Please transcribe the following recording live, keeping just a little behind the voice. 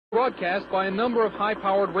broadcast by a number of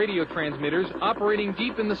high-powered radio transmitters operating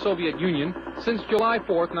deep in the Soviet Union since July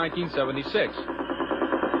 4th, 1976.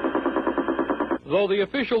 Though the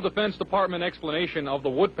official Defense Department explanation of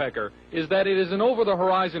the woodpecker is that it is an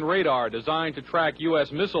over-the-horizon radar designed to track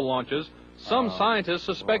U.S. missile launches, some scientists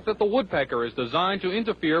suspect that the woodpecker is designed to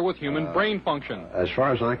interfere with human brain function. As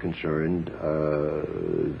far as I'm concerned,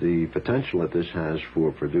 the potential that this has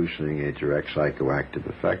for producing a direct psychoactive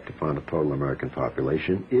effect upon the total American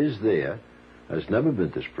population is there, has never been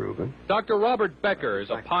disproven. Dr. Robert Becker is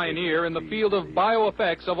a pioneer in the field of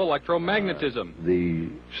bioeffects of electromagnetism. The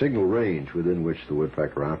signal range within which the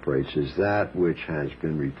woodpecker operates is that which has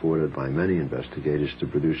been reported by many investigators to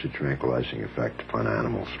produce a tranquilizing effect upon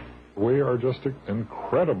animals. We are just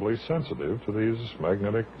incredibly sensitive to these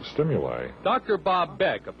magnetic stimuli. Dr. Bob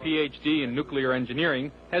Beck, a Ph.D. in nuclear engineering,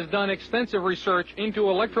 has done extensive research into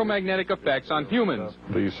electromagnetic effects on humans.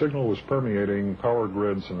 The signal was permeating power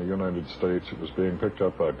grids in the United States. It was being picked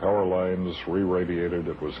up by power lines, re-radiated.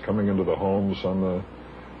 It was coming into the homes on the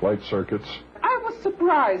light circuits. I was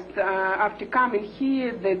surprised after coming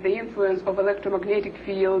here that the influence of electromagnetic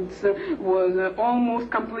fields was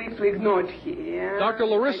almost completely ignored here. Dr.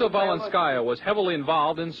 Larissa Valenskaya was heavily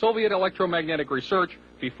involved in Soviet electromagnetic research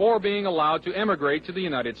before being allowed to emigrate to the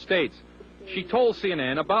United States. She told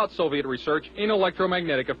CNN about Soviet research in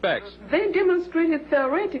electromagnetic effects. They demonstrated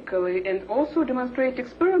theoretically and also demonstrated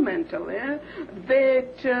experimentally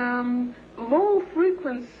that low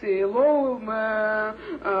frequency, low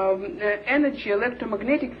energy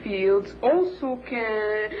electromagnetic fields also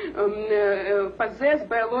can possess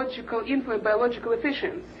biological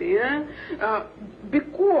efficiency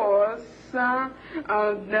because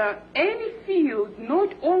any field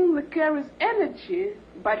not only carries energy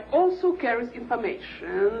but also carries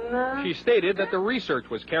information. She stated that the research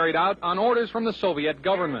was carried out on orders from the Soviet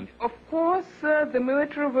government. Of course, the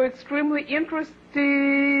military were extremely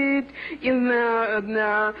interested in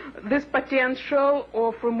this potential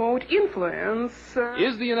of remote influence.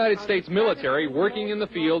 Is the United States military working in the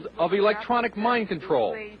field of electronic mind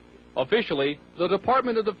control? Officially, the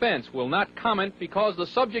Department of Defense will not comment because the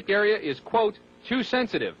subject area is, quote, too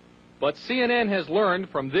sensitive. But CNN has learned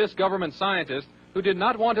from this government scientist, who did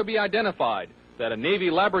not want to be identified, that a Navy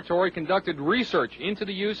laboratory conducted research into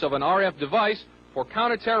the use of an RF device for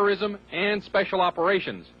counterterrorism and special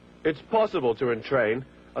operations. It's possible to entrain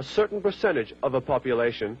a certain percentage of a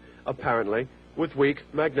population, apparently, with weak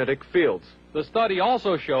magnetic fields. The study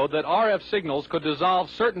also showed that RF signals could dissolve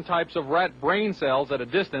certain types of rat brain cells at a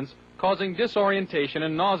distance, causing disorientation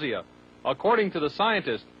and nausea. According to the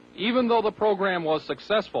scientist, even though the program was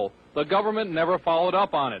successful, the government never followed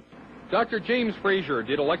up on it. Dr. James Frazier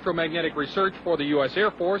did electromagnetic research for the U.S.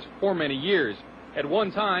 Air Force for many years. At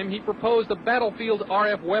one time, he proposed a battlefield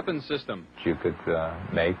RF weapons system. You could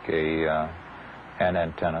make an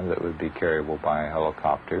antenna that would be carryable by a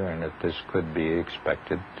helicopter, and that this could be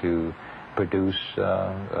expected to produce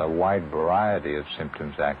a wide variety of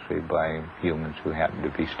symptoms, actually, by humans who happen to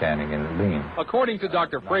be standing in the beam. According to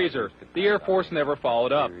Dr. Frazier, the Air Force never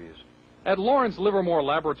followed up. At Lawrence Livermore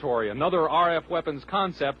Laboratory, another RF weapons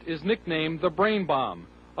concept is nicknamed the brain bomb.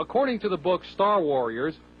 According to the book Star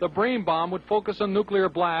Warriors, the brain bomb would focus a nuclear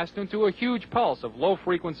blast into a huge pulse of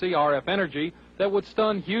low-frequency RF energy that would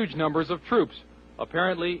stun huge numbers of troops.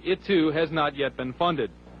 Apparently, it too has not yet been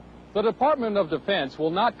funded. The Department of Defense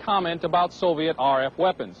will not comment about Soviet RF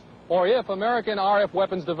weapons, or if American RF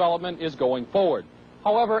weapons development is going forward.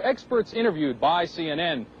 However, experts interviewed by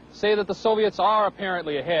CNN say that the Soviets are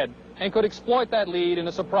apparently ahead and could exploit that lead in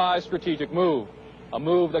a surprise strategic move, a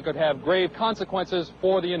move that could have grave consequences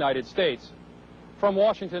for the United States. From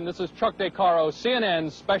Washington, this is Chuck DeCaro,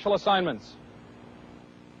 CNN Special Assignments.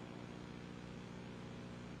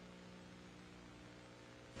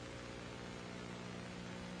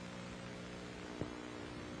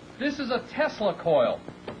 This is a Tesla coil.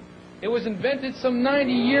 It was invented some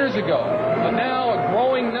 90 years ago, but now a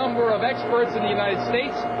growing number of experts in the United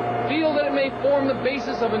States feel that it may form the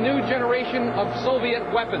basis of a new generation of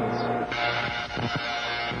Soviet weapons.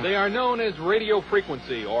 They are known as radio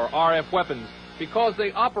frequency, or RF weapons, because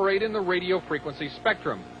they operate in the radio frequency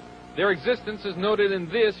spectrum. Their existence is noted in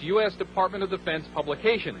this U.S. Department of Defense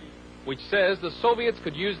publication, which says the Soviets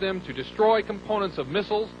could use them to destroy components of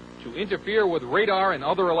missiles, to interfere with radar and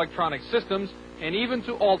other electronic systems, and even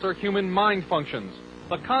to alter human mind functions.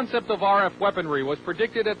 The concept of RF weaponry was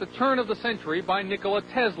predicted at the turn of the century by Nikola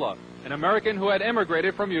Tesla, an American who had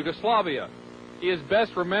emigrated from Yugoslavia. He is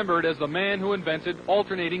best remembered as the man who invented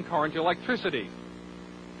alternating current electricity.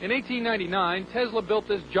 In 1899, Tesla built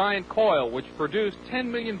this giant coil which produced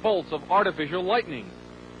 10 million volts of artificial lightning.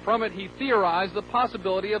 From it, he theorized the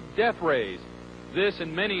possibility of death rays. This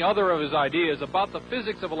and many other of his ideas about the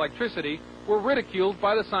physics of electricity were ridiculed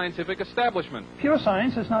by the scientific establishment. Pure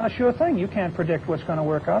science is not a sure thing. You can't predict what's going to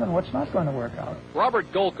work out and what's not going to work out.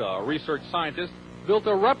 Robert Golka, a research scientist, built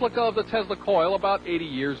a replica of the Tesla coil about 80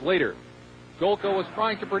 years later. Golka was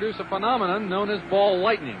trying to produce a phenomenon known as ball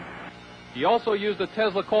lightning. He also used the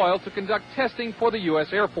Tesla coil to conduct testing for the U.S.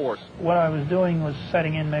 Air Force. What I was doing was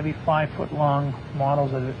setting in maybe 5-foot-long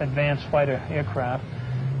models of advanced fighter aircraft,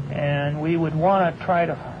 and we would want to try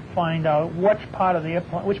to find out which part of the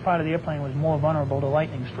airplane was more vulnerable to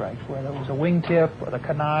lightning strikes, whether it was a wingtip or the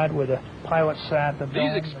canard where the pilot sat.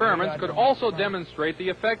 These experiments could also demonstrate the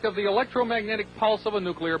effect of the electromagnetic pulse of a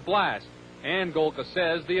nuclear blast, and Golka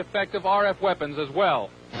says the effect of RF weapons as well.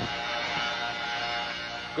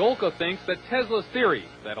 Golka thinks that Tesla's theory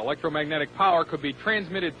that electromagnetic power could be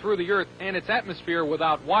transmitted through the Earth and its atmosphere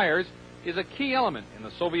without wires is a key element in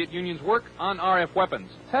the Soviet Union's work on RF weapons.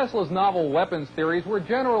 Tesla's novel weapons theories were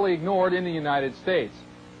generally ignored in the United States.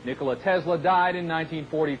 Nikola Tesla died in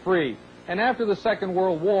 1943, and after the Second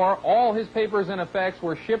World War, all his papers and effects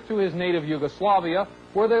were shipped to his native Yugoslavia,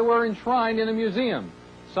 where they were enshrined in a museum.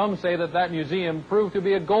 Some say that that museum proved to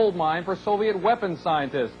be a gold mine for Soviet weapons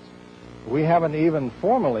scientists. We haven't even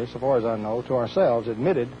formally, so far as I know, to ourselves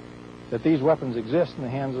admitted that these weapons exist in the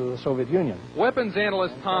hands of the Soviet Union. Weapons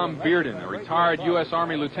analyst Tom Bearden, a retired U.S.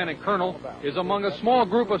 Army lieutenant colonel, is among a small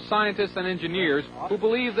group of scientists and engineers who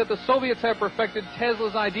believe that the Soviets have perfected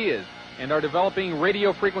Tesla's ideas and are developing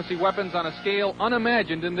radio frequency weapons on a scale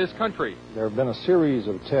unimagined in this country. There have been a series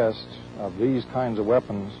of tests of these kinds of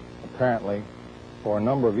weapons, apparently, for a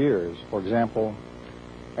number of years. For example,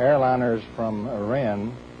 airliners from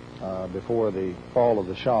Iran, before the fall of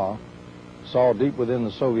the Shah, saw deep within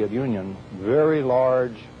the Soviet Union very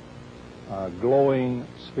large, glowing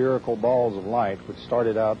spherical balls of light, which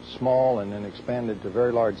started out small and then expanded to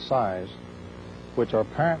very large size, which are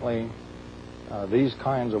apparently these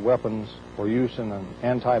kinds of weapons for use in an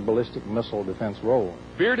anti-ballistic missile defense role.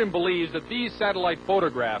 Bearden believes that these satellite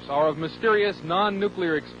photographs are of mysterious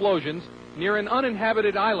non-nuclear explosions near an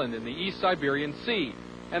uninhabited island in the East Siberian Sea,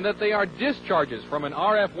 and that they are discharges from an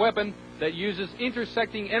RF weapon that uses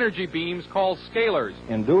intersecting energy beams called scalars.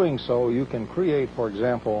 In doing so, you can create, for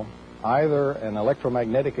example, either an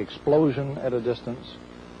electromagnetic explosion at a distance,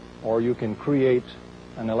 or you can create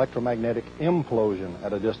an electromagnetic implosion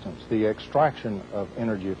at a distance, the extraction of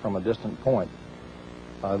energy from a distant point.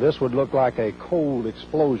 This would look like a cold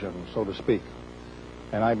explosion, so to speak.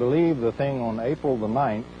 And I believe the thing on April the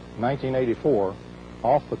 9th, 1984,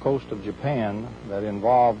 off the coast of Japan that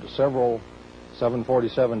involved several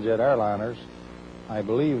 747 jet airliners, I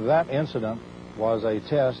believe that incident was a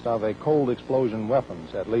test of a cold explosion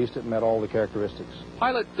weapons. At least it met all the characteristics.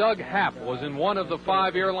 Pilot Doug Happ was in one of the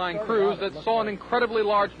 5 airline crews that saw an incredibly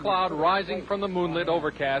large cloud rising from the moonlit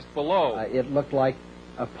overcast below. It looked like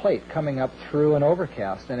a plate coming up through an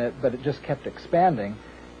overcast, but it just kept expanding,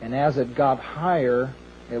 and as it got higher,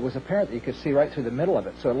 it was apparent that you could see right through the middle of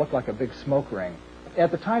it, so it looked like a big smoke ring.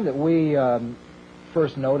 At the time that we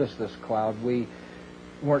first noticed this cloud, we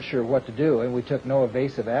weren't sure what to do, and we took no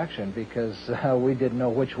evasive action because we didn't know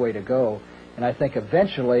which way to go. And I think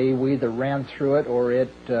eventually we either ran through it or it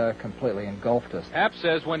completely engulfed us. Happ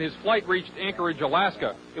says when his flight reached Anchorage,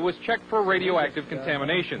 Alaska, it was checked for radioactive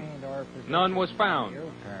contamination. None was found.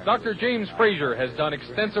 Dr. James Fraser has done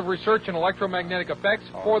extensive research in electromagnetic effects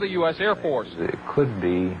for the U.S. Air Force. It could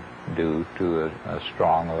be due to a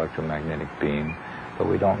strong electromagnetic beam, but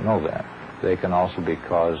we don't know that. They can also be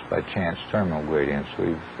caused by chance terminal gradients.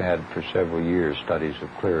 We've had for several years studies of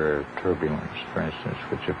clear air turbulence, for instance,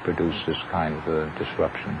 which have produced this kind of a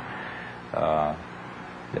disruption.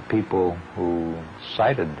 The people who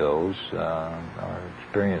cited those are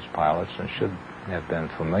experienced pilots and should have been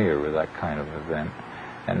familiar with that kind of event,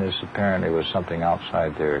 and this apparently was something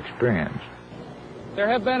outside their experience. There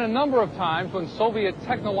have been a number of times when Soviet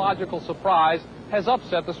technological surprise has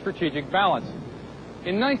upset the strategic balance.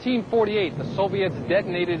 In 1948, the Soviets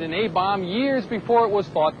detonated an A-bomb years before it was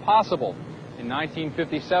thought possible. In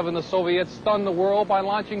 1957, the Soviets stunned the world by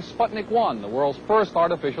launching Sputnik 1, the world's first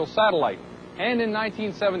artificial satellite. And in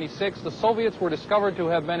 1976, the Soviets were discovered to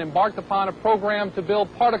have been embarked upon a program to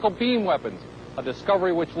build particle beam weapons, a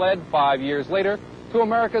discovery which led 5 years later to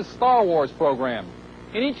America's Star Wars program.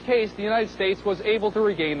 In each case, the United States was able to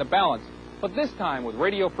regain the balance. But this time, with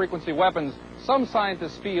radio frequency weapons, some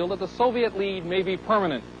scientists feel that the Soviet lead may be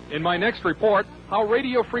permanent. In my next report, how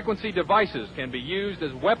radio frequency devices can be used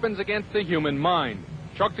as weapons against the human mind.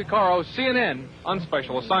 Chuck DeCaro, CNN, on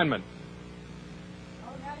special assignment.